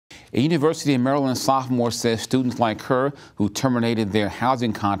A University of Maryland sophomore says students like her who terminated their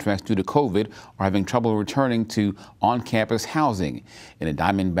housing contracts due to COVID are having trouble returning to on-campus housing. In a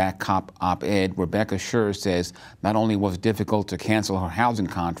Diamondback Cop op-ed, Rebecca Schur says not only was it difficult to cancel her housing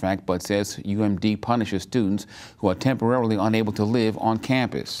contract, but says UMD punishes students who are temporarily unable to live on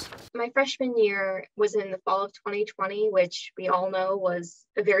campus. My freshman year was in the fall of 2020, which we all know was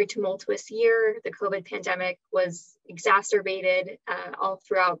a very tumultuous year. The COVID pandemic was exacerbated all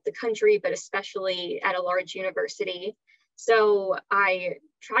throughout the country, but especially at a large university. So I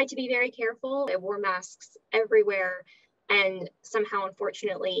tried to be very careful. I wore masks everywhere. And somehow,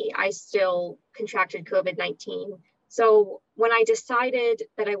 unfortunately, I still contracted COVID-19. So when I decided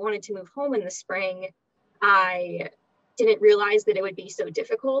that I wanted to move home in the spring, I didn't realize that it would be so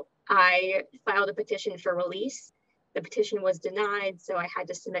difficult. I filed a petition for release. The petition was denied, so I had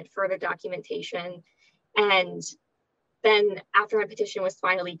to submit further documentation. And then after my petition was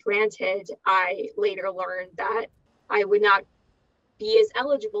finally granted, I later learned that I would not be as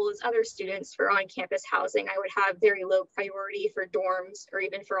eligible as other students for on-campus housing. I would have very low priority for dorms or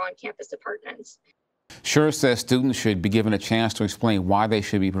even for on-campus apartments. Schur says students should be given a chance to explain why they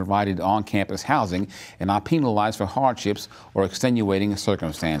should be provided on-campus housing and not penalized for hardships or extenuating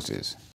circumstances.